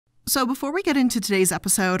So before we get into today's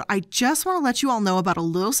episode, I just want to let you all know about a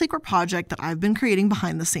little secret project that I've been creating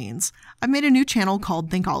behind the scenes. I've made a new channel called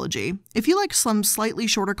Thinkology. If you like some slightly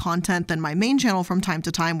shorter content than my main channel from time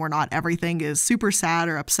to time where not everything is super sad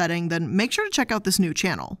or upsetting, then make sure to check out this new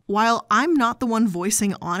channel. While I'm not the one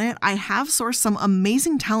voicing on it, I have sourced some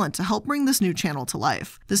amazing talent to help bring this new channel to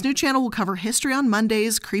life. This new channel will cover history on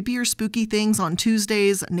Mondays, creepy or spooky things on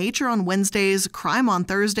Tuesdays, nature on Wednesdays, crime on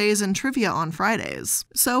Thursdays, and trivia on Fridays.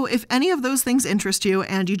 So if any of those things interest you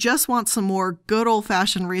and you just want some more good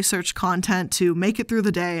old-fashioned research content to make it through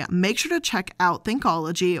the day, make sure to check out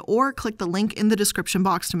Thinkology or click the link in the description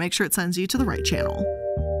box to make sure it sends you to the right channel.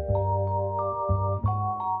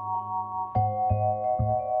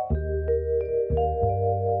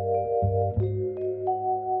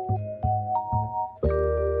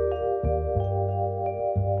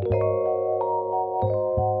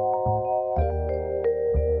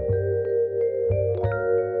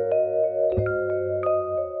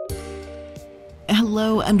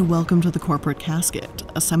 Hello and welcome to the Corporate Casket,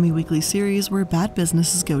 a semi-weekly series where bad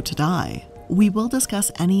businesses go to die. We will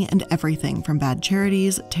discuss any and everything from bad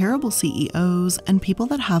charities, terrible CEOs, and people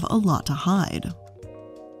that have a lot to hide.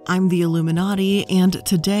 I'm the Illuminaughtii, and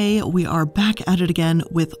today we are back at it again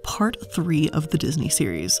with part 3 of the Disney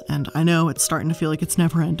series, and I know it's starting to feel like it's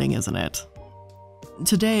never ending, isn't it?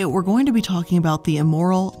 Today we're going to be talking about the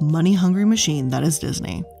immoral, money-hungry machine that is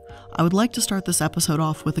Disney. I would like to start this episode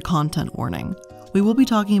off with a content warning. We will be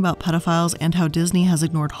talking about pedophiles and how Disney has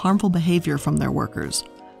ignored harmful behavior from their workers.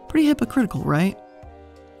 Pretty hypocritical, right?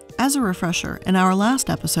 As a refresher, in our last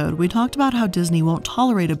episode, we talked about how Disney won't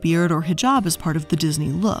tolerate a beard or hijab as part of the Disney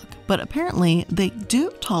look, but apparently they do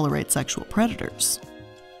tolerate sexual predators.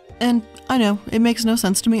 And I know, it makes no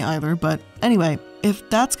sense to me either, but anyway, if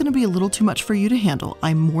that's going to be a little too much for you to handle,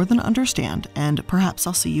 I more than understand, and perhaps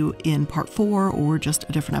I'll see you in part 4 or just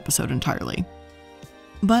a different episode entirely.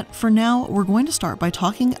 But for now, we're going to start by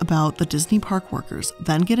talking about the Disney park workers,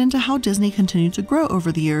 then get into how Disney continued to grow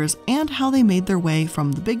over the years and how they made their way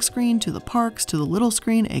from the big screen to the parks to the little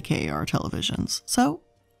screen, aka our televisions. So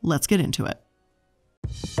let's get into it.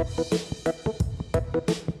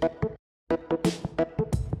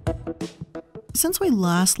 Since we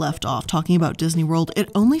last left off talking about Disney World,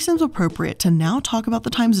 it only seems appropriate to now talk about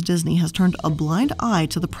the times Disney has turned a blind eye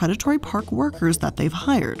to the predatory park workers that they've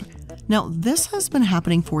hired. Now, this has been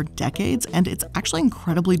happening for decades, and it's actually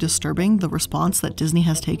incredibly disturbing the response that Disney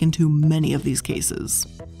has taken to many of these cases.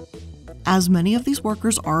 As many of these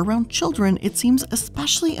workers are around children, it seems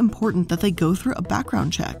especially important that they go through a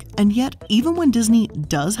background check. And yet, even when Disney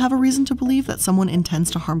does have a reason to believe that someone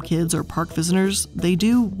intends to harm kids or park visitors, they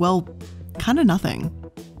do, well, kind of nothing.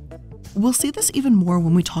 We'll see this even more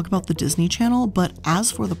when we talk about the Disney Channel, but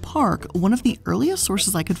as for the park, one of the earliest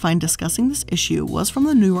sources I could find discussing this issue was from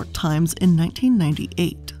the New York Times in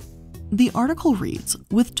 1998. The article reads,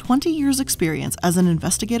 "With 20 years' experience as an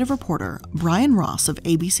investigative reporter, Brian Ross of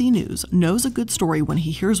ABC News knows a good story when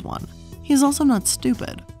he hears one. He's also not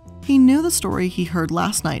stupid. He knew the story he heard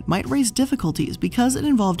last night might raise difficulties because it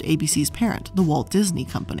involved ABC's parent, the Walt Disney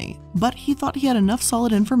Company, but he thought he had enough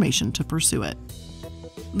solid information to pursue it.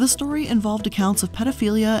 The story involved accounts of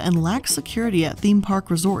pedophilia and lax security at theme park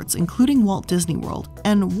resorts, including Walt Disney World,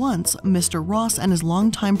 and once Mr. Ross and his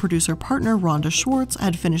longtime producer partner Rhonda Schwartz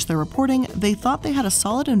had finished their reporting, they thought they had a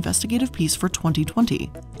solid investigative piece for 2020,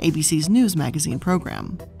 ABC's news magazine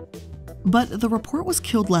program. But the report was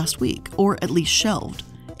killed last week, or at least shelved.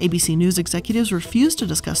 ABC News executives refused to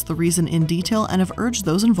discuss the reason in detail and have urged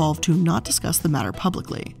those involved to not discuss the matter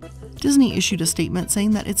publicly. Disney issued a statement saying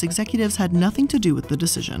that its executives had nothing to do with the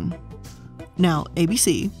decision. Now,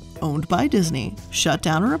 ABC, owned by Disney, shut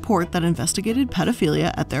down a report that investigated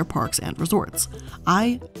pedophilia at their parks and resorts.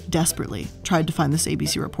 I desperately tried to find this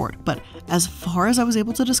ABC report, but as far as I was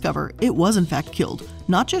able to discover, it was in fact killed.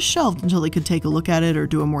 Not just shelved until they could take a look at it or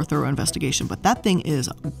do a more thorough investigation, but that thing is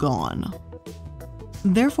gone.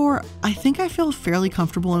 Therefore, I think I feel fairly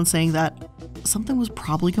comfortable in saying that something was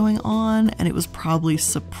probably going on and it was probably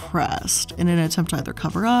suppressed in an attempt to either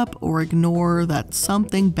cover up or ignore that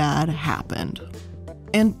something bad happened.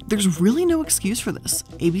 And there's really no excuse for this.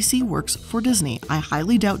 ABC works for Disney. I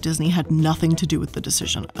highly doubt Disney had nothing to do with the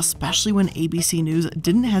decision, especially when ABC News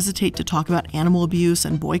didn't hesitate to talk about animal abuse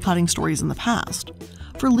and boycotting stories in the past.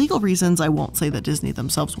 For legal reasons, I won't say that Disney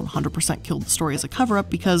themselves 100% killed the story as a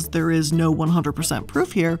cover-up because there is no 100%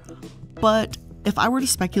 proof here, but if I were to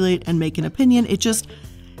speculate and make an opinion,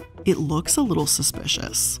 it looks a little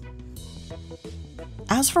suspicious.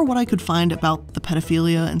 As for what I could find about the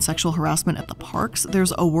pedophilia and sexual harassment at the parks,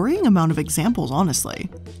 there's a worrying amount of examples, honestly.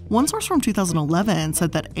 One source from 2011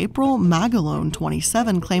 said that April Magalone,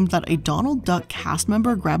 27, claimed that a Donald Duck cast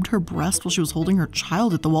member grabbed her breast while she was holding her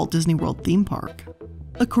child at the Walt Disney World theme park.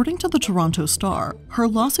 According to the Toronto Star, her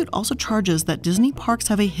lawsuit also charges that Disney parks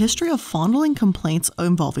have a history of fondling complaints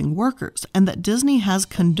involving workers, and that Disney has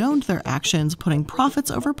condoned their actions, putting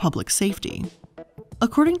profits over public safety.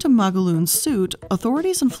 According to Magalone's suit,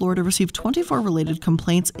 authorities in Florida received 24 related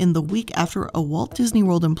complaints in the week after a Walt Disney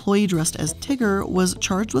World employee dressed as Tigger was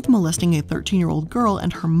charged with molesting a 13-year-old girl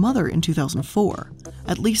and her mother in 2004.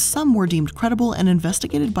 At least some were deemed credible and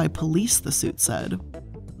investigated by police, the suit said.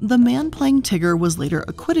 The man playing Tigger was later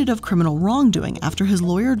acquitted of criminal wrongdoing after his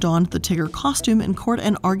lawyer donned the Tigger costume in court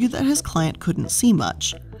and argued that his client couldn't see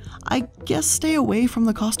much. I guess stay away from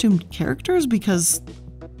the costumed characters because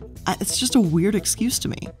it's just a weird excuse to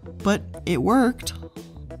me, but it worked.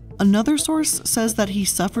 Another source says that he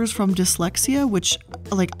suffers from dyslexia, which,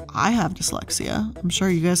 I have dyslexia. I'm sure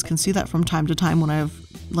you guys can see that from time to time when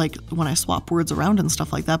I swap words around and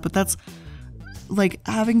stuff like that, but that's,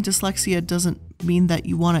 having dyslexia doesn't mean that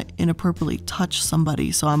you want to inappropriately touch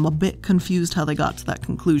somebody, so I'm a bit confused how they got to that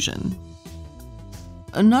conclusion.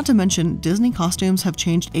 Not to mention, Disney costumes have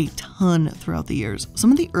changed a ton throughout the years.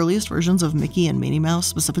 Some of the earliest versions of Mickey and Minnie Mouse,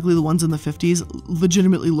 specifically the ones in the 50s,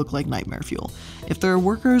 legitimately look like nightmare fuel. If their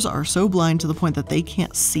workers are so blind to the point that they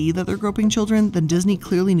can't see that they're groping children, then Disney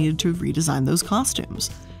clearly needed to redesign those costumes.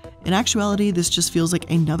 In actuality, this just feels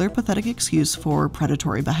like another pathetic excuse for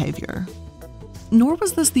predatory behavior. Nor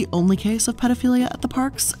was this the only case of pedophilia at the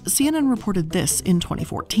parks. CNN reported this in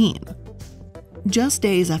 2014. Just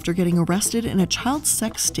days after getting arrested in a child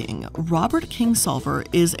sex sting, Robert Kingsolver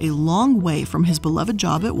is a long way from his beloved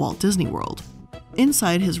job at Walt Disney World.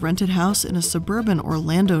 Inside his rented house in a suburban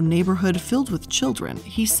Orlando neighborhood filled with children,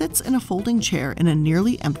 he sits in a folding chair in a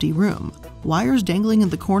nearly empty room, wires dangling in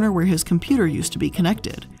the corner where his computer used to be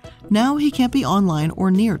connected. Now he can't be online or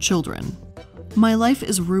near children. "My life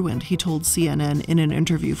is ruined," he told CNN in an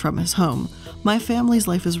interview from his home. "My family's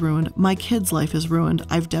life is ruined. My kids' life is ruined.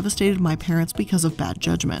 I've devastated my parents because of bad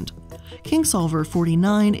judgment." Kingsolver,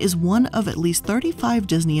 49, is one of at least 35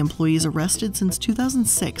 Disney employees arrested since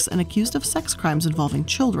 2006 and accused of sex crimes involving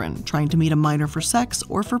children, trying to meet a minor for sex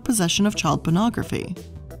or for possession of child pornography.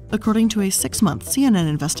 According to a 6-month CNN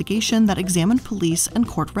investigation that examined police and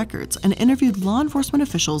court records and interviewed law enforcement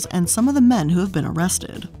officials and some of the men who have been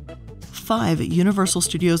arrested. 5 Universal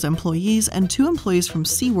Studios employees and 2 employees from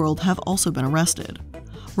SeaWorld have also been arrested.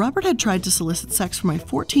 Robert had tried to solicit sex from a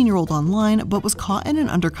 14-year-old online, but was caught in an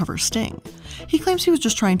undercover sting. He claims he was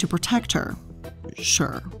just trying to protect her.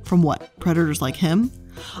 Sure. From what? Predators like him?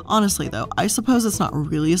 Honestly though, I suppose it's not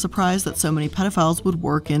really a surprise that so many pedophiles would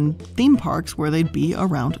work in theme parks where they'd be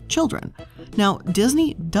around children. Now,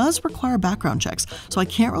 Disney does require background checks, so I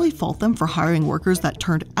can't really fault them for hiring workers that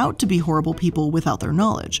turned out to be horrible people without their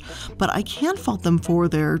knowledge, but I can fault them for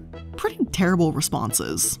their pretty terrible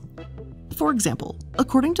responses. For example,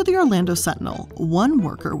 according to the Orlando Sentinel, one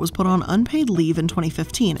worker was put on unpaid leave in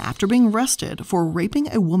 2015 after being arrested for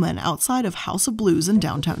raping a woman outside of House of Blues in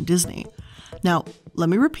downtown Disney. Now, let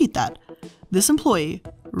me repeat that. This employee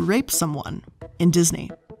raped someone in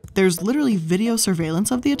Disney. There's literally video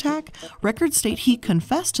surveillance of the attack. Records state he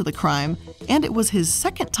confessed to the crime, and it was his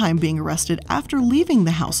second time being arrested after leaving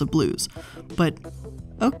the House of Blues. But,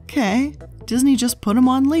 okay, Disney just put him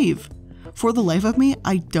on leave. For the life of me,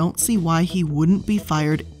 I don't see why he wouldn't be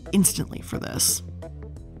fired instantly for this.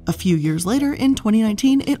 A few years later, in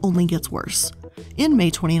 2019, it only gets worse. In May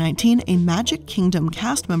 2019, a Magic Kingdom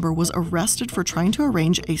cast member was arrested for trying to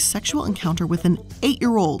arrange a sexual encounter with an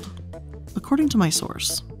 8-year-old, according to my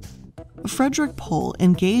source. Frederick Pohl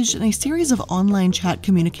engaged in a series of online chat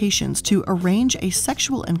communications to arrange a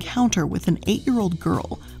sexual encounter with an 8-year-old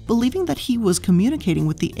girl, believing that he was communicating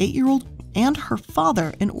with the 8-year-old and her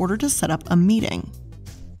father in order to set up a meeting.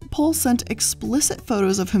 Pohl sent explicit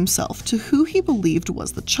photos of himself to who he believed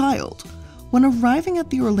was the child. When arriving at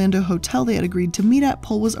the Orlando hotel they had agreed to meet at,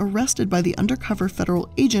 Pohl was arrested by the undercover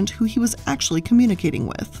federal agent who he was actually communicating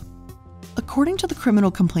with. According to the criminal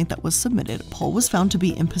complaint that was submitted, Pohl was found to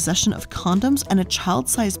be in possession of condoms and a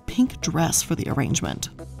child-sized pink dress for the arrangement.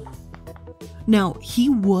 Now, he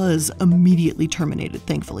was immediately terminated,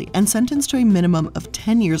 thankfully, and sentenced to a minimum of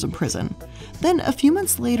 10 years in prison. Then, a few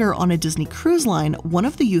months later, on a Disney cruise line, one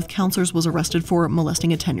of the youth counselors was arrested for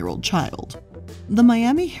molesting a 10-year-old child. The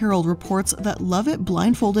Miami Herald reports that Lovett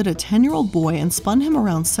blindfolded a 10-year-old boy and spun him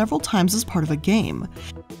around several times as part of a game.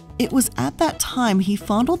 It was at that time he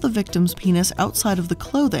fondled the victim's penis outside of the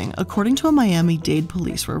clothing, according to a Miami-Dade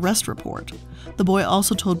police arrest report. The boy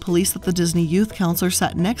also told police that the Disney youth counselor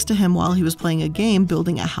sat next to him while he was playing a game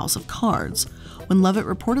building a house of cards. When Levitt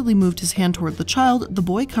reportedly moved his hand toward the child, the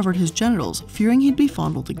boy covered his genitals, fearing he'd be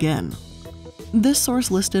fondled again. This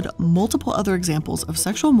source listed multiple other examples of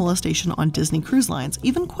sexual molestation on Disney cruise lines,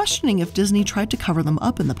 even questioning if Disney tried to cover them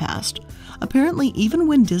up in the past. Apparently, even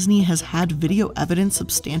when Disney has had video evidence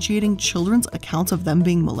substantiating children's accounts of them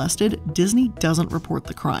being molested, Disney doesn't report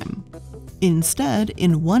the crime. Instead,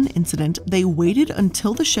 in one incident, they waited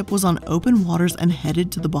until the ship was on open waters and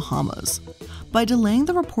headed to the Bahamas. By delaying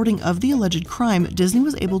the reporting of the alleged crime, Disney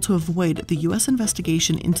was able to avoid the U.S.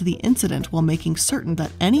 investigation into the incident while making certain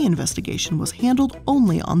that any investigation was handled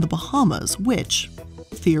only on the Bahamas, which,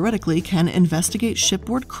 theoretically, can investigate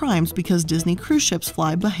shipboard crimes because Disney cruise ships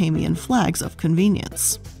fly Bahamian flags of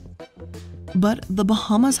convenience. But the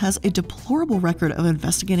Bahamas has a deplorable record of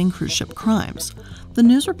investigating cruise ship crimes. The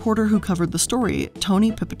news reporter who covered the story,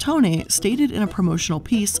 Tony Pipitone, stated in a promotional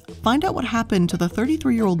piece, "Find out what happened to the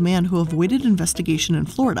 33-year-old man who avoided investigation in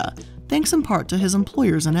Florida, thanks in part to his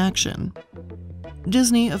employer's inaction."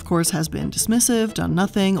 Disney, of course, has been dismissive, done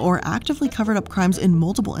nothing, or actively covered up crimes in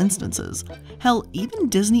multiple instances. Hell, even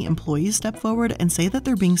Disney employees step forward and say that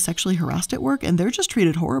they're being sexually harassed at work and they're just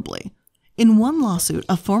treated horribly. In one lawsuit,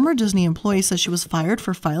 a former Disney employee says she was fired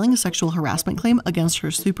for filing a sexual harassment claim against her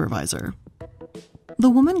supervisor. The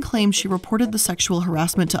woman claimed she reported the sexual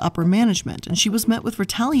harassment to upper management, and she was met with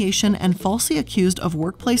retaliation and falsely accused of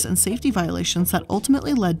workplace and safety violations that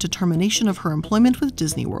ultimately led to termination of her employment with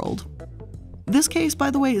Disney World. This case,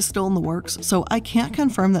 by the way, is still in the works, so I can't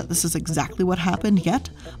confirm that this is exactly what happened yet,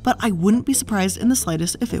 but I wouldn't be surprised in the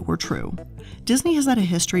slightest if it were true. Disney has had a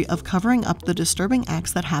history of covering up the disturbing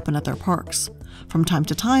acts that happen at their parks. From time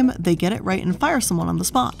to time, they get it right and fire someone on the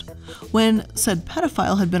spot, when said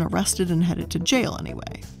pedophile had been arrested and headed to jail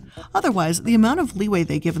anyway. Otherwise, the amount of leeway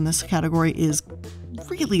they give in this category is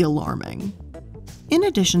really alarming. In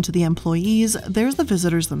addition to the employees, there's the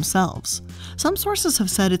visitors themselves. Some sources have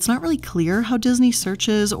said it's not really clear how Disney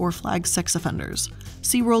searches or flags sex offenders.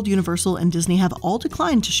 SeaWorld, Universal, and Disney have all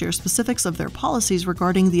declined to share specifics of their policies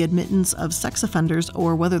regarding the admittance of sex offenders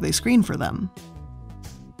or whether they screen for them.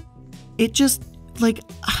 It just,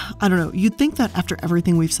 I don't know, you'd think that after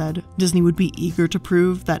everything we've said, Disney would be eager to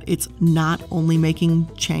prove that it's not only making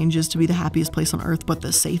changes to be the happiest place on Earth, but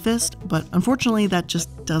the safest, but unfortunately that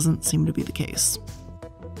just doesn't seem to be the case.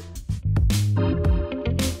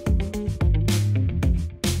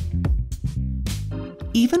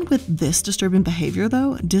 Even with this disturbing behavior,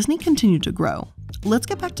 though, Disney continued to grow. Let's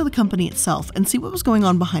get back to the company itself and see what was going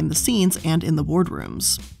on behind the scenes and in the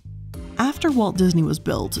boardrooms. After Walt Disney was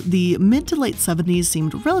built, the mid to late 70s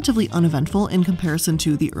seemed relatively uneventful in comparison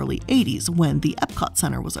to the early 80s when the Epcot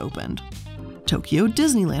Center was opened. Tokyo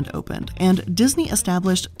Disneyland opened, and Disney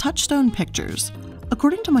established Touchstone Pictures.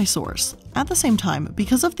 According to my source, at the same time,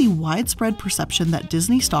 because of the widespread perception that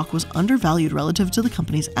Disney stock was undervalued relative to the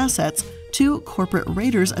company's assets, two corporate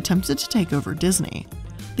raiders attempted to take over Disney.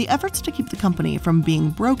 The efforts to keep the company from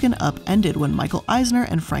being broken up ended when Michael Eisner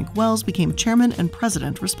and Frank Wells became chairman and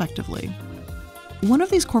president, respectively. One of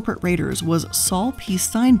these corporate raiders was Saul P.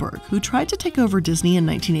 Steinberg, who tried to take over Disney in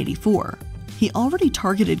 1984. He already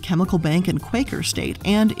targeted Chemical Bank and Quaker State,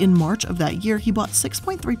 and in March of that year, he bought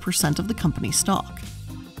 6.3% of the company's stock.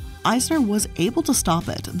 Eisner was able to stop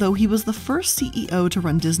it, though he was the first CEO to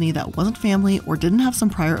run Disney that wasn't family or didn't have some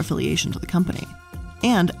prior affiliation to the company.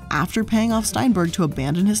 And after paying off Steinberg to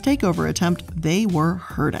abandon his takeover attempt, they were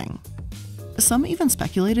hurting. Some even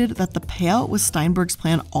speculated that the payout was Steinberg's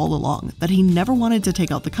plan all along, that he never wanted to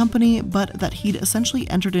take out the company, but that he'd essentially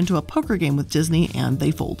entered into a poker game with Disney and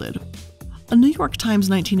they folded. A New York Times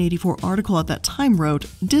 1984 article at that time wrote,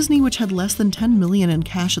 Disney, which had less than $10 million in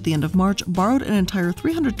cash at the end of March, borrowed an entire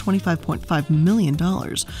 $325.5 million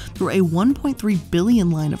through a $1.3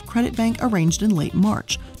 billion line of credit bank arranged in late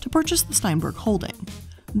March to purchase the Steinberg holding.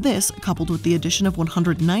 This, coupled with the addition of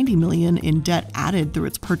 $190 million in debt added through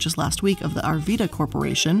its purchase last week of the Arvida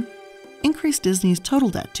Corporation, increased Disney's total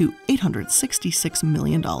debt to $866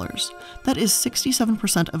 million. That is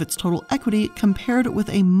 67% of its total equity, compared with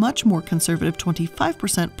a much more conservative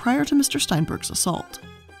 25% prior to Mr. Steinberg's assault.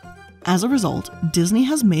 As a result, Disney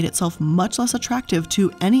has made itself much less attractive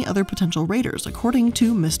to any other potential raiders, according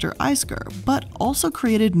to Mr. Eisner, but also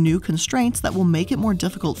created new constraints that will make it more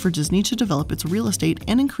difficult for Disney to develop its real estate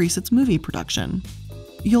and increase its movie production.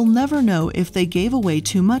 You'll never know if they gave away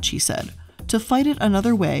too much, he said. To fight it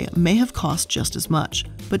another way may have cost just as much,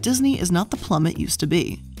 but Disney is not the plum it used to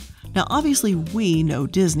be. Now obviously we know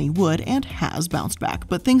Disney would and has bounced back,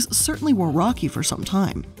 but things certainly were rocky for some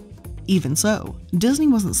time. Even so, Disney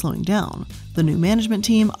wasn't slowing down. The new management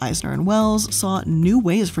team, Eisner and Wells, saw new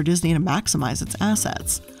ways for Disney to maximize its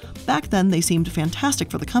assets. Back then, they seemed fantastic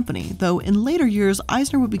for the company, though in later years,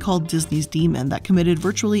 Eisner would be called Disney's demon that committed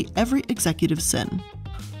virtually every executive sin.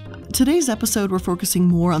 Today's episode, we're focusing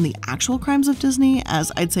more on the actual crimes of Disney,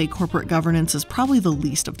 as I'd say corporate governance is probably the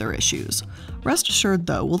least of their issues. Rest assured,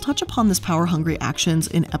 though, we'll touch upon this power-hungry actions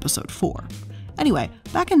in episode 4. Anyway,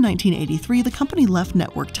 back in 1983, the company left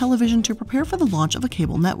network television to prepare for the launch of a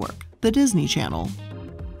cable network, the Disney Channel.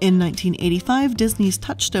 In 1985, Disney's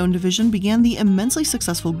Touchstone division began the immensely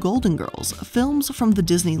successful Golden Girls. Films from the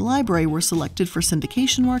Disney library were selected for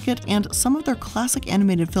syndication market, and some of their classic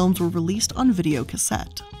animated films were released on video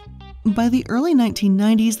cassette. By the early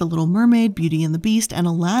 1990s, The Little Mermaid, Beauty and the Beast, and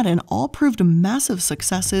Aladdin all proved massive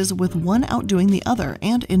successes, with one outdoing the other,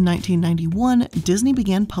 and in 1991, Disney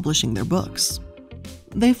began publishing their books.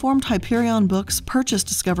 They formed Hyperion Books, purchased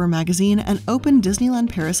Discover magazine, and opened Disneyland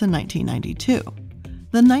Paris in 1992.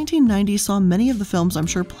 The 1990s saw many of the films I'm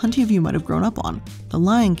sure plenty of you might have grown up on: The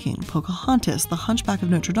Lion King, Pocahontas, The Hunchback of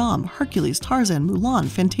Notre Dame, Hercules, Tarzan, Mulan,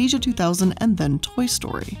 Fantasia 2000, and then Toy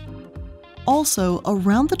Story. Also,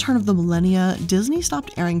 around the turn of the millennia, Disney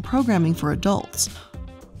stopped airing programming for adults.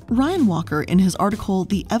 Ryan Walker, in his article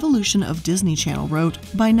The Evolution of Disney Channel, wrote,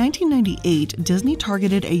 "By 1998, Disney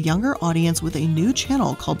targeted a younger audience with a new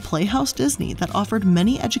channel called Playhouse Disney that offered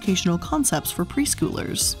many educational concepts for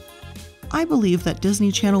preschoolers." I believe that Disney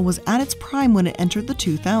Channel was at its prime when it entered the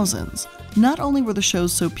 2000s. Not only were the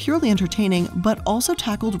shows so purely entertaining, but also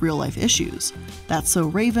tackled real-life issues. That's So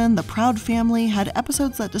Raven, The Proud Family had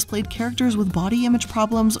episodes that displayed characters with body image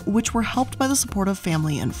problems, which were helped by the support of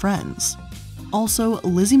family and friends. Also,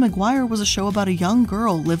 Lizzie McGuire was a show about a young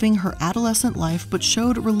girl living her adolescent life but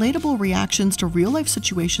showed relatable reactions to real-life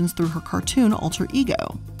situations through her cartoon alter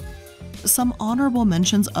ego. Some honorable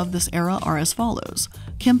mentions of this era are as follows: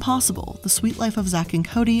 Kim Possible, The Sweet Life of Zack and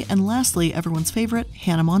Cody, and lastly, everyone's favorite,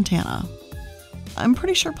 Hannah Montana. I'm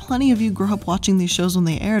pretty sure plenty of you grew up watching these shows when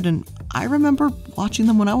they aired, and I remember watching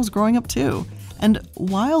them when I was growing up too. And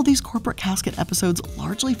while these Corporate Casket episodes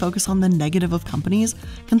largely focus on the negative of companies,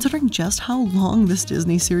 considering just how long this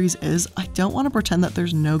Disney series is, I don't want to pretend that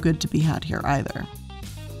there's no good to be had here either.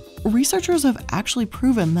 Researchers have actually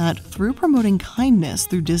proven that through promoting kindness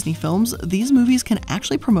through Disney films, these movies can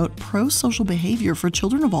actually promote pro-social behavior for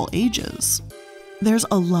children of all ages. There's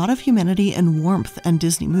a lot of humanity and warmth in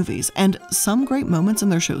Disney movies, and some great moments in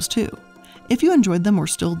their shows too. If you enjoyed them or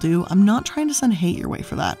still do, I'm not trying to send hate your way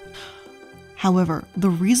for that. However,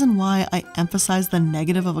 the reason why I emphasize the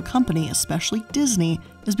negative of a company, especially Disney,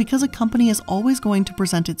 is because a company is always going to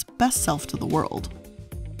present its best self to the world.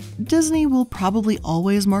 Disney will probably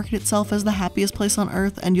always market itself as the happiest place on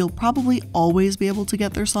earth, and you'll probably always be able to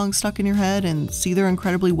get their songs stuck in your head and see their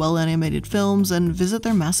incredibly well-animated films and visit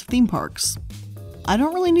their massive theme parks. I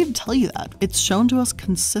don't really need to tell you that. It's shown to us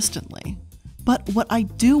consistently. But what I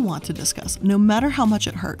do want to discuss, no matter how much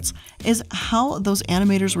it hurts, is how those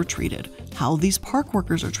animators were treated, how these park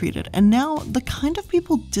workers are treated, and now the kind of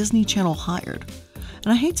people Disney Channel hired.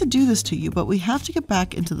 And I hate to do this to you, but we have to get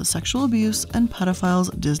back into the sexual abuse and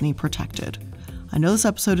pedophiles Disney protected. I know this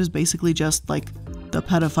episode is basically just like the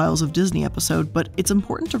pedophiles of Disney episode, but it's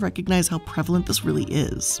important to recognize how prevalent this really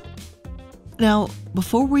is. Now,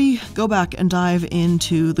 before we go back and dive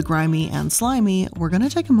into the grimy and slimy, we're going to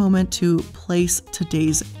take a moment to place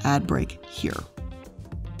today's ad break here.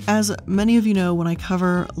 As many of you know, when I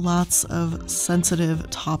cover lots of sensitive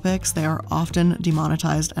topics, they are often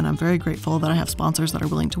demonetized, and I'm very grateful that I have sponsors that are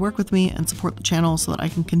willing to work with me and support the channel so that I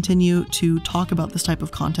can continue to talk about this type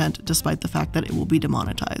of content despite the fact that it will be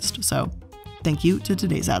demonetized. So, thank you to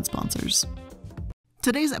today's ad sponsors.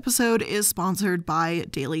 Today's episode is sponsored by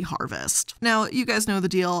Daily Harvest. Now, you guys know the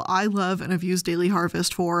deal. I love and have used Daily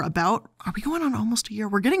Harvest for are we going on almost a year?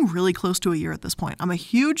 We're getting really close to a year at this point. I'm a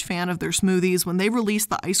huge fan of their smoothies. When they released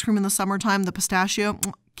the ice cream in the summertime, the pistachio,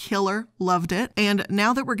 killer, loved it. And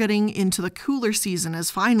now that we're getting into the cooler season, as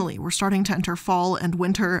finally we're starting to enter fall and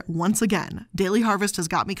winter once again, Daily Harvest has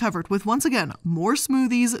got me covered with, once again, more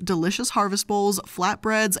smoothies, delicious harvest bowls,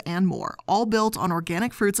 flatbreads, and more, all built on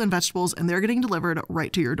organic fruits and vegetables, and they're getting delivered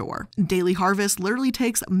right to your door. Daily Harvest literally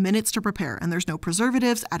takes minutes to prepare, and there's no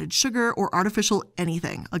preservatives, added sugar, or artificial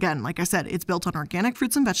anything. Again, like I said, it's built on organic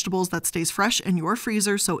fruits and vegetables that stays fresh in your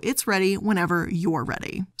freezer, so it's ready whenever you're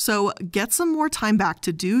ready. So get some more time back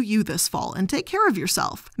to do you this fall and take care of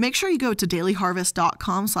yourself. Make sure you go to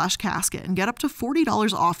dailyharvest.com/casket and get up to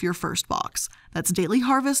 $40 off your first box. That's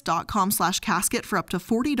dailyharvest.com/casket for up to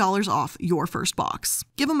 $40 off your first box.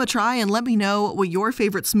 Give them a try and let me know what your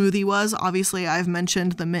favorite smoothie was. Obviously, I've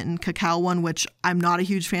mentioned the mint and cacao one, which I'm not a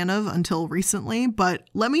huge fan of until recently, but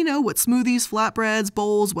let me know what smoothies, flatbreads,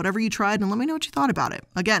 bowls, whatever you tried, and let me know what you thought about it.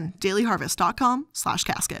 Again,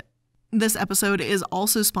 dailyharvest.com/casket. This episode is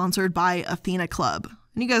also sponsored by Athena Club.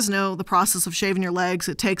 And you guys know the process of shaving your legs,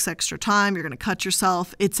 it takes extra time, you're going to cut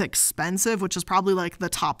yourself, it's expensive, which is probably like the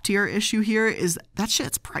top tier issue here is that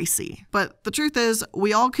shit's pricey. But the truth is,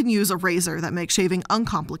 we all can use a razor that makes shaving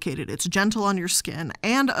uncomplicated, it's gentle on your skin,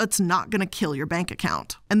 and it's not going to kill your bank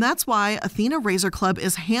account. And that's why Athena Razor Club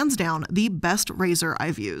is hands down the best razor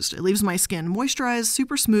I've used. It leaves my skin moisturized,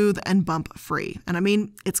 super smooth, and bump free. And I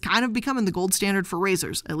mean, it's kind of becoming the gold standard for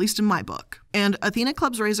razors, at least in my book. And Athena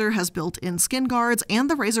Club's razor has built-in skin guards, and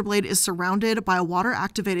the razor blade is surrounded by a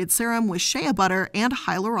water-activated serum with shea butter and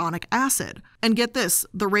hyaluronic acid. And get this,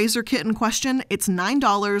 the razor kit in question, it's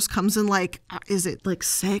 $9, comes in like, is it like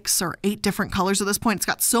 6 or 8 different colors at this point? It's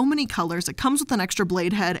got so many colors, it comes with an extra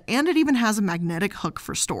blade head, and it even has a magnetic hook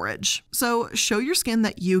for storage. So show your skin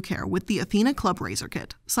that you care with the Athena Club razor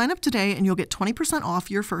kit. Sign up today and you'll get 20%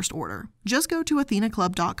 off your first order. Just go to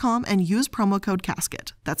athenaclub.com and use promo code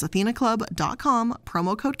CASKET. That's athenaclub.com,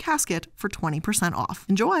 promo code CASKET for 20% off.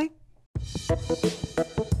 Enjoy!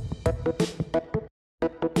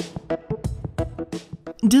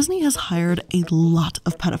 Disney has hired a lot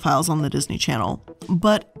of pedophiles on the Disney Channel,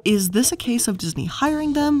 but is this a case of Disney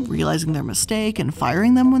hiring them, realizing their mistake, and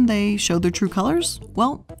firing them when they showed their true colors?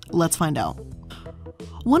 Well, let's find out.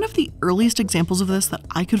 One of the earliest examples of this that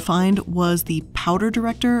I could find was the Powder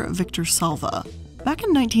director, Victor Salva. Back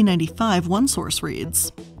in 1995, one source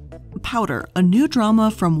reads, Powder, a new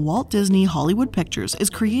drama from Walt Disney Hollywood Pictures,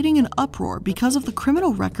 is creating an uproar because of the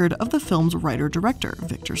criminal record of the film's writer-director,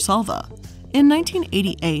 Victor Salva. In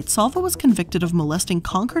 1988, Salva was convicted of molesting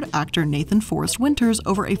Concord actor Nathan Forrest Winters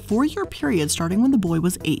over a 4-year period starting when the boy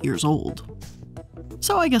was 8 years old.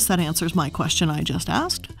 So I guess that answers my question I just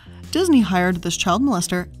asked. Disney hired this child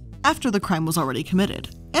molester after the crime was already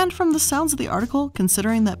committed. And from the sounds of the article,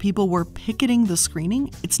 considering that people were picketing the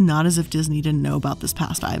screening, it's not as if Disney didn't know about this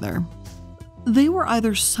past either. They were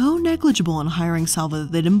either so negligible in hiring Salva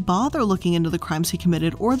that they didn't bother looking into the crimes he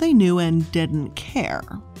committed, or they knew and didn't care.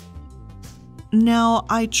 Now,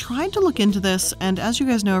 I tried to look into this, and as you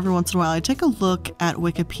guys know, every once in a while I take a look at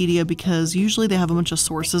Wikipedia because usually they have a bunch of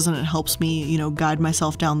sources and it helps me, guide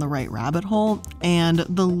myself down the right rabbit hole. And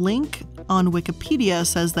the link on Wikipedia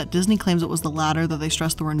says that Disney claims it was the latter, that they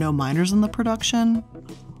stressed there were no minors in the production.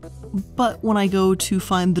 But when I go to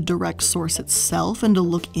find the direct source itself and to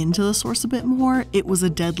look into the source a bit more, it was a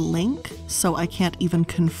dead link, so I can't even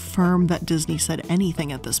confirm that Disney said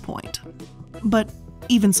anything at this point. But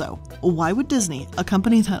even so, why would Disney, a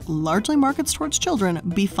company that largely markets towards children,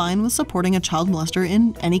 be fine with supporting a child molester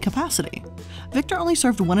in any capacity? Victor only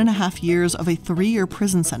served 1.5 years of a 3-year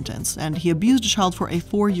prison sentence, and he abused a child for a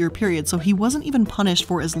 4-year period, so he wasn't even punished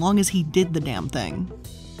for as long as he did the damn thing.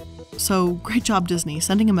 So great job, Disney,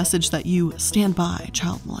 sending a message that you stand by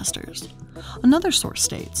child molesters. Another source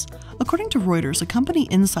states, according to Reuters, a company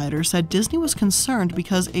insider said Disney was concerned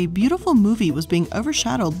because a beautiful movie was being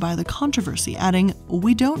overshadowed by the controversy, adding,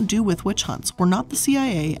 "We don't do with witch hunts, we're not the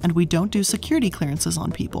CIA, and we don't do security clearances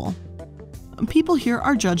on people. People here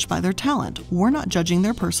are judged by their talent. We're not judging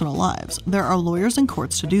their personal lives. There are lawyers and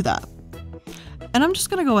courts to do that." And I'm just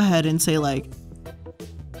gonna go ahead and say,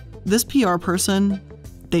 this PR person,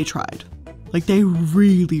 they tried. They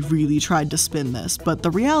really, really tried to spin this, but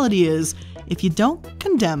the reality is, if you don't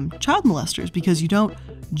condemn child molesters because you don't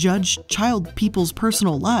judge child people's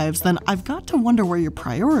personal lives, then I've got to wonder where your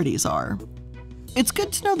priorities are. It's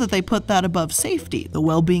good to know that they put that above safety, the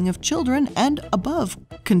well-being of children, and above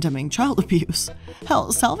condemning child abuse.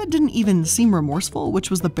 Hell, Salva didn't even seem remorseful, which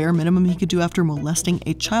was the bare minimum he could do after molesting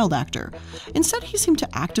a child actor. Instead, he seemed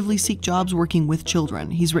to actively seek jobs working with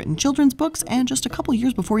children. He's written children's books, and just a couple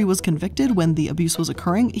years before he was convicted when the abuse was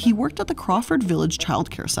occurring, he worked at the Crawford Village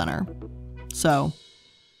Child Care Center. So,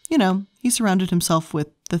 he surrounded himself with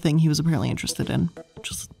the thing he was apparently interested in,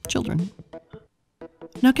 just children.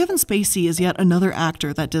 Now, Kevin Spacey is yet another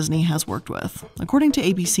actor that Disney has worked with. According to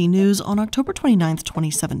ABC News, on October 29,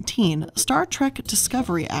 2017, Star Trek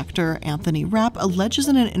Discovery actor Anthony Rapp alleges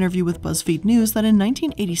in an interview with BuzzFeed News that in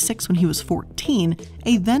 1986, when he was 14,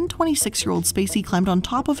 a then 26-year-old Spacey climbed on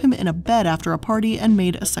top of him in a bed after a party and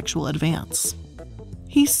made a sexual advance.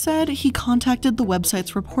 He said he contacted the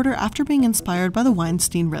website's reporter after being inspired by the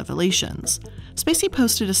Weinstein revelations. Spacey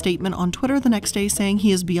posted a statement on Twitter the next day saying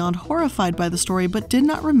he is beyond horrified by the story but did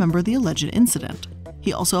not remember the alleged incident.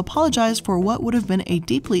 He also apologized for what would have been a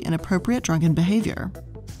deeply inappropriate drunken behavior.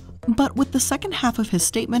 But with the second half of his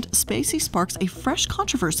statement, Spacey sparks a fresh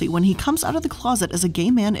controversy when he comes out of the closet as a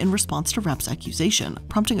gay man in response to Rapp's accusation,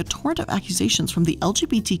 prompting a torrent of accusations from the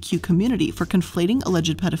LGBTQ community for conflating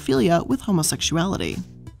alleged pedophilia with homosexuality.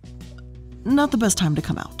 Not the best time to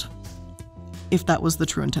come out, if that was the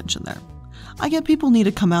true intention there. I get people need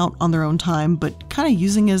to come out on their own time, but kind of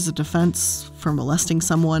using it as a defense for molesting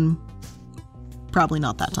someone, probably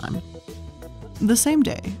not that time. The same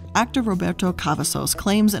day, actor Roberto Cavazos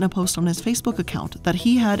claims in a post on his Facebook account that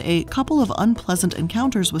he had a couple of unpleasant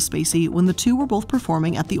encounters with Spacey when the two were both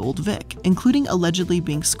performing at the Old Vic, including allegedly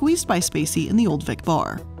being squeezed by Spacey in the Old Vic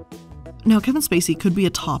bar. Now, Kevin Spacey could be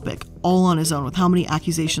a topic all on his own with how many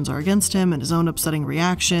accusations are against him and his own upsetting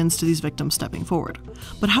reactions to these victims stepping forward.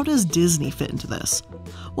 But how does Disney fit into this?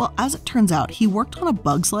 Well, as it turns out, he worked on A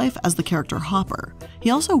Bug's Life as the character Hopper. He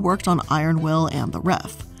also worked on Iron Will and The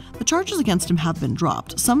Ref. The charges against him have been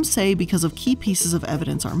dropped, some say because of key pieces of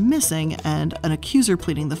evidence are missing and an accuser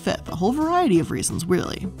pleading the fifth, a whole variety of reasons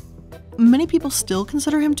really. Many people still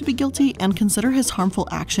consider him to be guilty and consider his harmful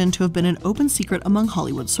action to have been an open secret among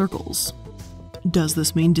Hollywood circles. Does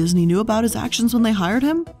this mean Disney knew about his actions when they hired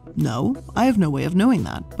him? No, I have no way of knowing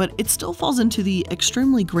that, but it still falls into the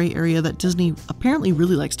extremely gray area that Disney apparently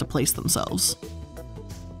really likes to place themselves.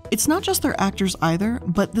 It's not just their actors either,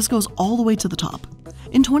 but this goes all the way to the top.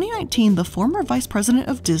 In 2019, the former vice president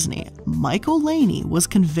of Disney, Michael Laney, was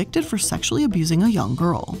convicted for sexually abusing a young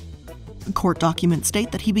girl. Court documents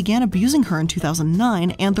state that he began abusing her in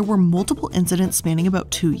 2009, and there were multiple incidents spanning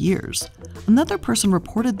about 2 years. Another person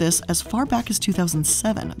reported this as far back as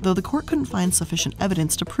 2007, though the court couldn't find sufficient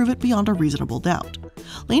evidence to prove it beyond a reasonable doubt.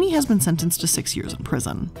 Laney has been sentenced to 6 years in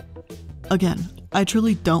prison. Again, I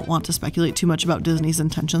truly don't want to speculate too much about Disney's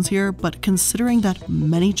intentions here, but considering that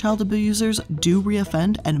many child abusers do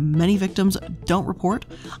reoffend and many victims don't report,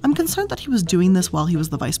 I'm concerned that he was doing this while he was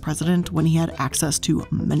the vice president when he had access to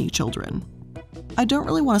many children. I don't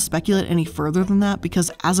really want to speculate any further than that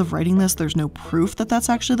because as of writing this, there's no proof that that's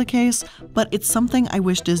actually the case, but it's something I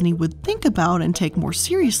wish Disney would think about and take more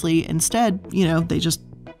seriously. Instead, they just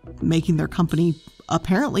making their company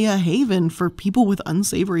apparently a haven for people with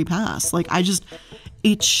unsavory pasts.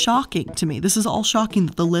 It's shocking to me. This is all shocking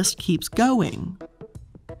that the list keeps going.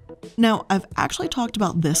 Now, I've actually talked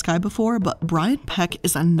about this guy before, but Brian Peck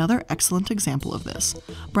is another excellent example of this.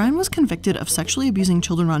 Brian was convicted of sexually abusing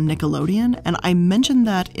children on Nickelodeon, and I mentioned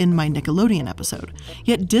that in my Nickelodeon episode.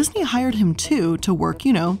 Yet Disney hired him too to work,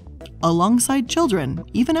 alongside children,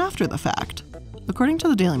 even after the fact, according to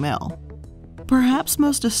the Daily Mail. Perhaps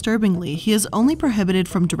most disturbingly, he is only prohibited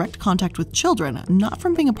from direct contact with children, not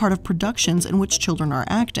from being a part of productions in which children are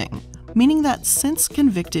acting, meaning that since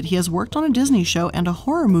convicted, he has worked on a Disney show and a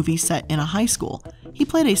horror movie set in a high school. He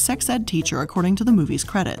played a sex ed teacher according to the movie's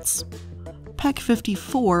credits. Peck,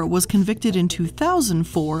 54, was convicted in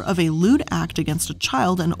 2004 of a lewd act against a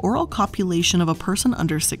child and oral copulation of a person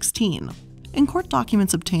under 16. In court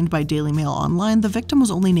documents obtained by Daily Mail Online, the victim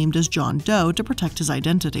was only named as John Doe to protect his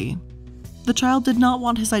identity. The child did not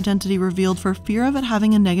want his identity revealed for fear of it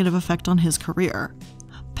having a negative effect on his career.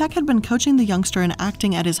 Peck had been coaching the youngster in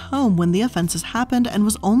acting at his home when the offenses happened and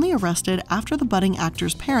was only arrested after the budding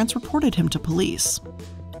actor's parents reported him to police.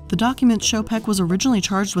 The documents show Peck was originally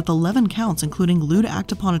charged with 11 counts including lewd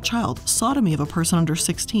act upon a child, sodomy of a person under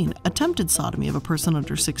 16, attempted sodomy of a person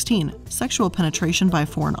under 16, sexual penetration by a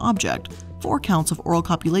foreign object, 4 counts of oral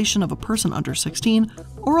copulation of a person under 16,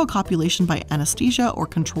 oral copulation by anesthesia or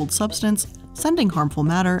controlled substance, sending harmful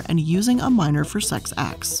matter, and using a minor for sex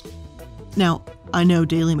acts. Now, I know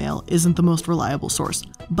Daily Mail isn't the most reliable source,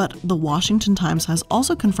 but the Washington Times has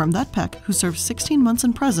also confirmed that Peck, who served 16 months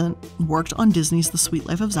in prison, worked on Disney's The Sweet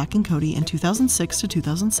Life of Zack and Cody in 2006 to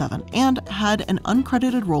 2007 and had an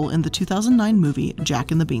uncredited role in the 2009 movie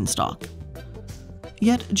Jack and the Beanstalk.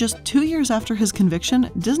 Yet, just 2 years after his conviction,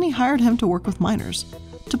 Disney hired him to work with minors.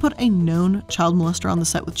 To put a known child molester on the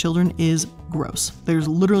set with children is gross. There's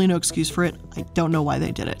literally no excuse for it. I don't know why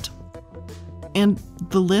they did it. And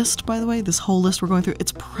the list, by the way, this whole list we're going through,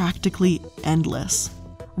 it's practically endless.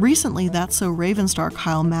 Recently, That's So Raven star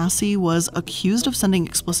Kyle Massey was accused of sending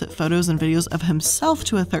explicit photos and videos of himself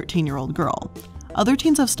to a 13-year-old girl. Other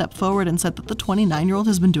teens have stepped forward and said that the 29-year-old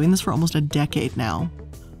has been doing this for almost a decade now.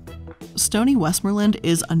 Stoney Westmoreland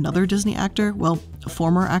is another Disney actor, well, a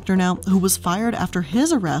former actor now, who was fired after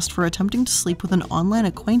his arrest for attempting to sleep with an online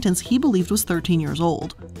acquaintance he believed was 13 years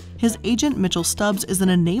old. His agent, Mitchell Stubbs, is an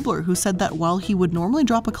enabler who said that while he would normally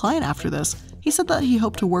drop a client after this, he said that he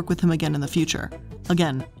hoped to work with him again in the future.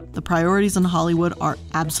 Again, the priorities in Hollywood are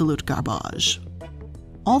absolute garbage.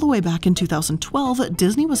 All the way back in 2012,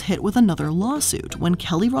 Disney was hit with another lawsuit when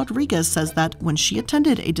Kelly Rodriguez says that when she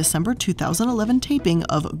attended a December 2011 taping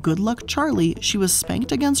of Good Luck Charlie, she was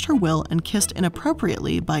spanked against her will and kissed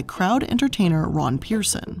inappropriately by crowd entertainer Ron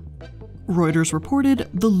Pearson. Reuters reported,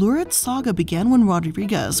 the lurid saga began when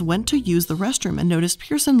Rodriguez went to use the restroom and noticed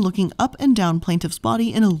Pearson looking up and down plaintiff's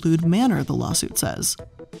body in a lewd manner, the lawsuit says.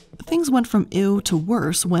 Things went from ew to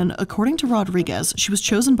worse when, according to Rodriguez, she was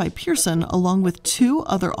chosen by Pearson along with 2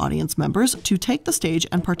 other audience members to take the stage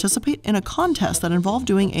and participate in a contest that involved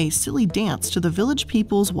doing a silly dance to the Village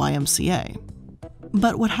People's YMCA.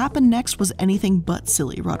 But what happened next was anything but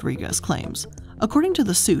silly, Rodriguez claims. According to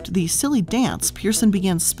the suit, the silly dance, Pearson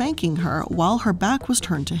began spanking her while her back was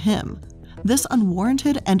turned to him. This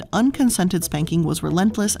unwarranted and unconsented spanking was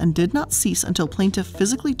relentless and did not cease until plaintiff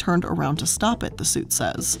physically turned around to stop it, the suit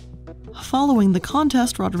says. Following the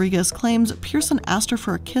contest, Rodriguez claims Pearson asked her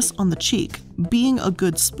for a kiss on the cheek. Being a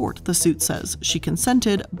good sport, the suit says. She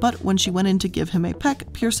consented, but when she went in to give him a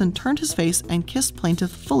peck, Pearson turned his face and kissed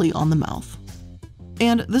plaintiff fully on the mouth.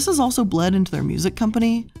 And this has also bled into their music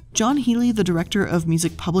company. John Healy, the director of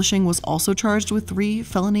music publishing, was also charged with 3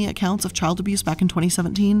 felony accounts of child abuse back in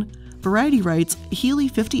 2017. Variety writes, Healy,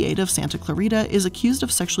 58, of Santa Clarita, is accused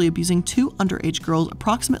of sexually abusing 2 underage girls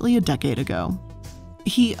approximately a decade ago.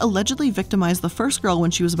 He allegedly victimized the first girl when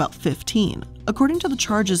she was about 15. According to the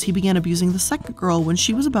charges, he began abusing the second girl when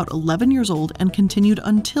she was about 11 years old and continued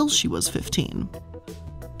until she was 15.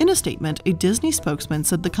 In a statement, a Disney spokesman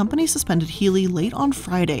said the company suspended Healy late on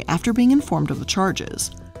Friday after being informed of the charges.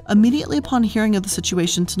 Immediately upon hearing of the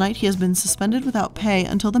situation tonight, he has been suspended without pay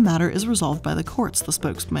until the matter is resolved by the courts, the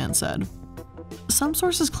spokesman said. Some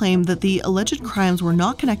sources claim that the alleged crimes were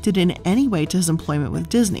not connected in any way to his employment with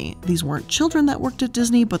Disney. These weren't children that worked at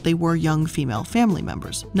Disney, but they were young female family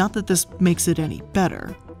members. Not that this makes it any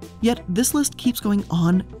better. Yet this list keeps going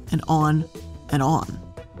on and on and on.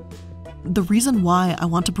 The reason why I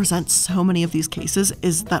want to present so many of these cases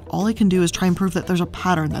is that all I can do is try and prove that there's a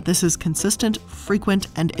pattern, that this is consistent, frequent,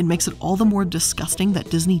 and it makes it all the more disgusting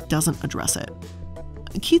that Disney doesn't address it.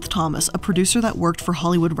 Keith Thomas, a producer that worked for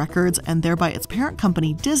Hollywood Records and thereby its parent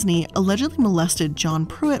company Disney, allegedly molested John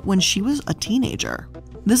Pruitt when she was a teenager.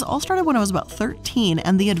 This all started when I was about 13,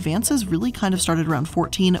 and the advances really kind of started around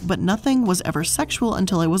 14, but nothing was ever sexual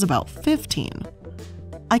until I was about 15.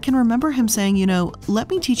 I can remember him saying, let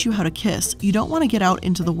me teach you how to kiss. You don't want to get out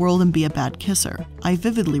into the world and be a bad kisser. I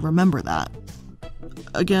vividly remember that.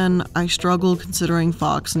 Again, I struggle considering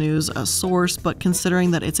Fox News a source, but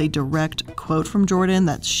considering that it's a direct quote from Jordan,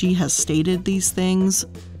 that she has stated these things,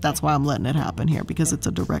 that's why I'm letting it happen here, because it's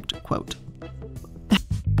a direct quote.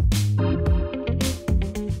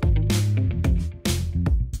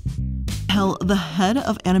 Hell, the head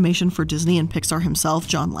of animation for Disney and Pixar himself,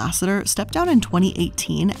 John Lasseter, stepped down in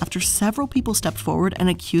 2018 after several people stepped forward and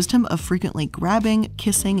accused him of frequently grabbing,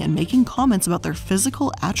 kissing, and making comments about their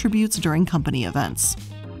physical attributes during company events.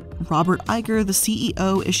 Robert Iger, the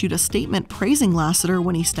CEO, issued a statement praising Lasseter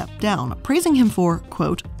when he stepped down, praising him for,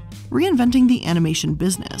 quote, reinventing the animation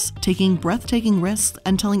business, taking breathtaking risks,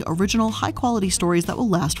 and telling original, high-quality stories that will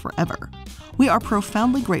last forever. We are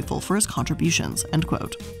profoundly grateful for his contributions, end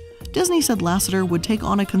quote. Disney said Lasseter would take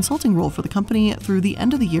on a consulting role for the company through the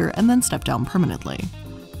end of the year and then step down permanently.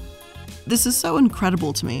 This is so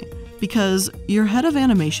incredible to me, because your head of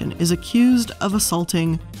animation is accused of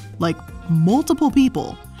assaulting, multiple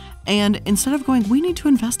people, and instead of going, we need to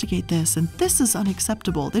investigate this and this is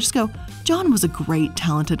unacceptable, they just go, John was a great,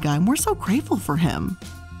 talented guy and we're so grateful for him.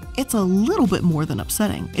 It's a little bit more than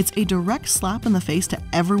upsetting. It's a direct slap in the face to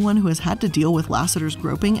everyone who has had to deal with Lasseter's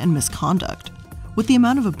groping and misconduct. With the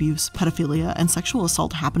amount of abuse, pedophilia, and sexual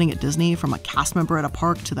assault happening at Disney, from a cast member at a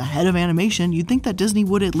park to the head of animation, you'd think that Disney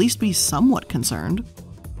would at least be somewhat concerned.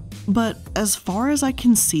 But as far as I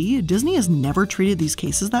can see, Disney has never treated these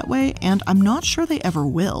cases that way, and I'm not sure they ever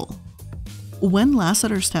will. When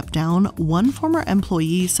Lasseter stepped down, one former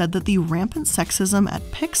employee said that the rampant sexism at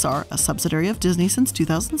Pixar, a subsidiary of Disney since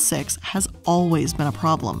 2006, has always been a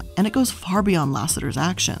problem, and it goes far beyond Lasseter's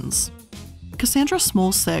actions. Cassandra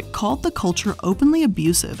Smolcic called the culture openly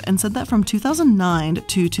abusive and said that from 2009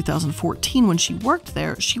 to 2014, when she worked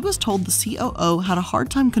there, she was told the COO had a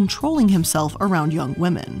hard time controlling himself around young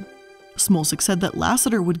women. Smolcic said that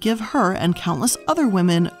Lasseter would give her and countless other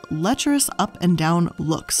women lecherous up and down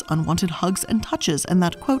looks, unwanted hugs and touches, and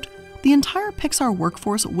that, quote, the entire Pixar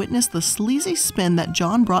workforce witnessed the sleazy spin that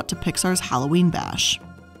John brought to Pixar's Halloween bash.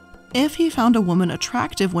 If he found a woman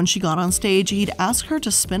attractive when she got on stage, he'd ask her to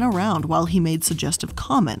spin around while he made suggestive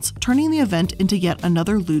comments, turning the event into yet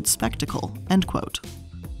another lewd spectacle, end quote.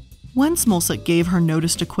 When Smolcic gave her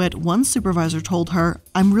notice to quit, one supervisor told her,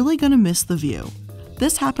 "I'm really gonna miss the view."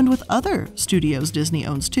 This happened with other studios Disney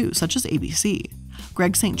owns too, such as ABC.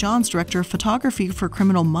 Greg St. John's, director of photography for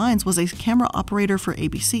Criminal Minds, was a camera operator for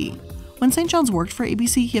ABC. When St. John's worked for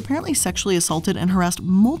ABC, he apparently sexually assaulted and harassed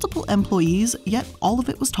multiple employees, yet all of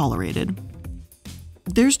it was tolerated.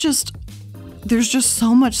 There's just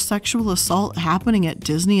so much sexual assault happening at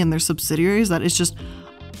Disney and their subsidiaries that it's just...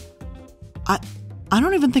 I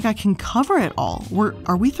don't even think I can cover it all.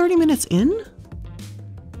 Are we 30 minutes in?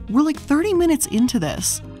 We're like 30 minutes into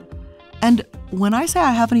this. And when I say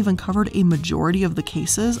I haven't even covered a majority of the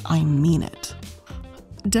cases, I mean it.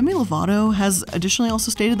 Demi Lovato has additionally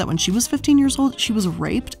also stated that when she was 15 years old, she was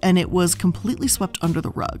raped and it was completely swept under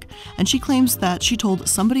the rug. And she claims that she told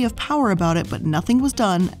somebody of power about it, but nothing was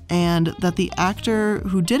done, and that the actor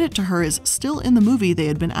who did it to her is still in the movie they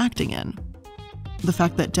had been acting in. The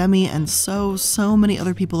fact that Demi and so many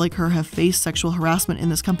other people like her have faced sexual harassment in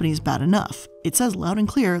this company is bad enough. It says loud and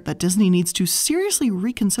clear that Disney needs to seriously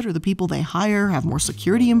reconsider the people they hire, have more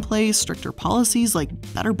security in place, stricter policies,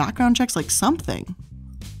 like better background checks, like something.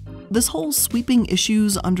 This whole sweeping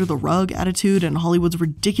issues under the rug attitude and Hollywood's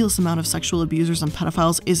ridiculous amount of sexual abusers and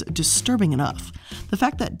pedophiles is disturbing enough. The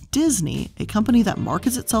fact that Disney, a company that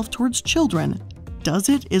markets itself towards children, does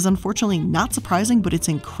it is unfortunately not surprising, but it's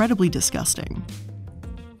incredibly disgusting.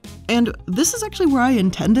 And this is actually where I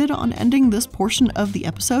intended on ending this portion of the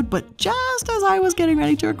episode, but just as I was getting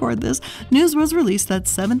ready to record this, news was released that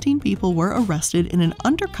 17 people were arrested in an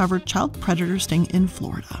undercover child predator sting in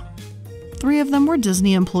Florida. 3 of them were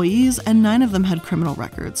Disney employees, and 9 of them had criminal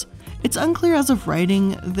records. It's unclear as of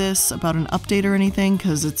writing this about an update or anything,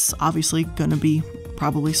 because it's obviously gonna be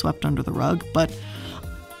probably swept under the rug, but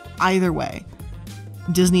either way,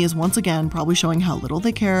 Disney is once again probably showing how little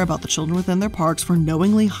they care about the children within their parks for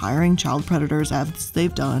knowingly hiring child predators as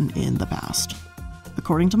they've done in the past.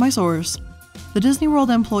 According to my source, the Disney World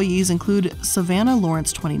employees include Savannah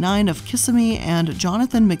Lawrence, 29, of Kissimmee, and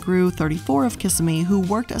Jonathan McGrew, 34, of Kissimmee, who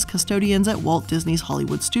worked as custodians at Walt Disney's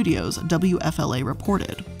Hollywood Studios, WFLA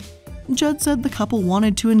reported. Judd said the couple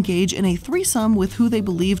wanted to engage in a threesome with who they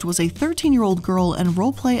believed was a 13-year-old girl and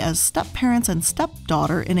roleplay as step-parents and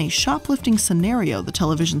stepdaughter in a shoplifting scenario, the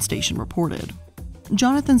television station reported.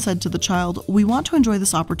 Jonathan said to the child, "We want to enjoy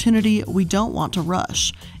this opportunity, we don't want to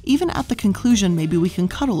rush. Even at the conclusion, maybe we can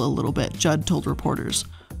cuddle a little bit," Judd told reporters.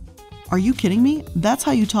 Are you kidding me? That's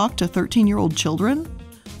how you talk to 13-year-old children?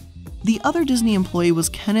 The other Disney employee was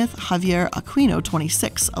Kenneth Javier Aquino,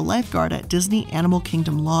 26, a lifeguard at Disney Animal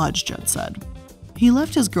Kingdom Lodge, Judd said. He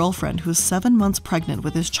left his girlfriend, who is 7 months pregnant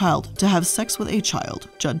with his child, to have sex with a child,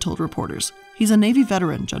 Judd told reporters. He's a Navy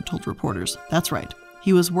veteran, Judd told reporters. That's right.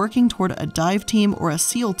 He was working toward a dive team or a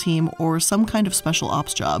SEAL team or some kind of special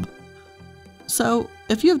ops job. So,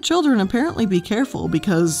 if you have children, apparently be careful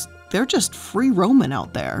because they're just free roaming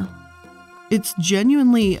out there. It's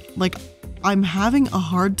genuinely, like, I'm having a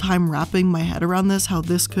hard time wrapping my head around this, how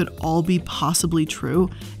this could all be possibly true,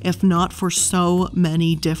 if not for so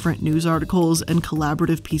many different news articles and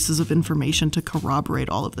collaborative pieces of information to corroborate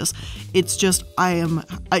all of this. It's just,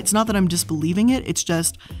 it's not that I'm disbelieving it, it's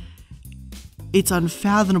just, it's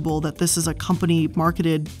unfathomable that this is a company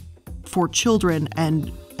marketed for children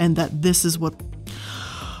and that this is what,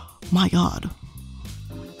 my God.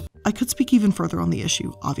 I could speak even further on the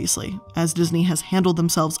issue, obviously, as Disney has handled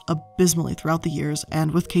themselves abysmally throughout the years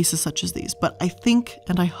and with cases such as these, but I think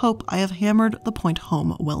and I hope I have hammered the point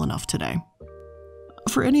home well enough today.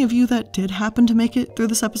 For any of you that did happen to make it through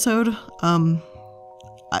this episode,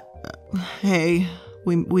 hey,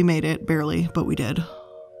 we made it, barely, but we did.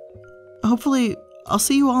 Hopefully, I'll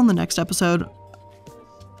see you all in the next episode.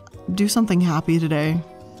 Do something happy today.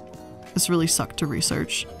 This really sucked to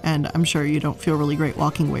research, and I'm sure you don't feel really great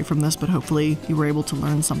walking away from this, but hopefully you were able to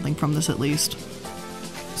learn something from this at least.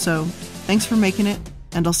 So, thanks for making it,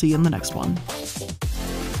 and I'll see you in the next one.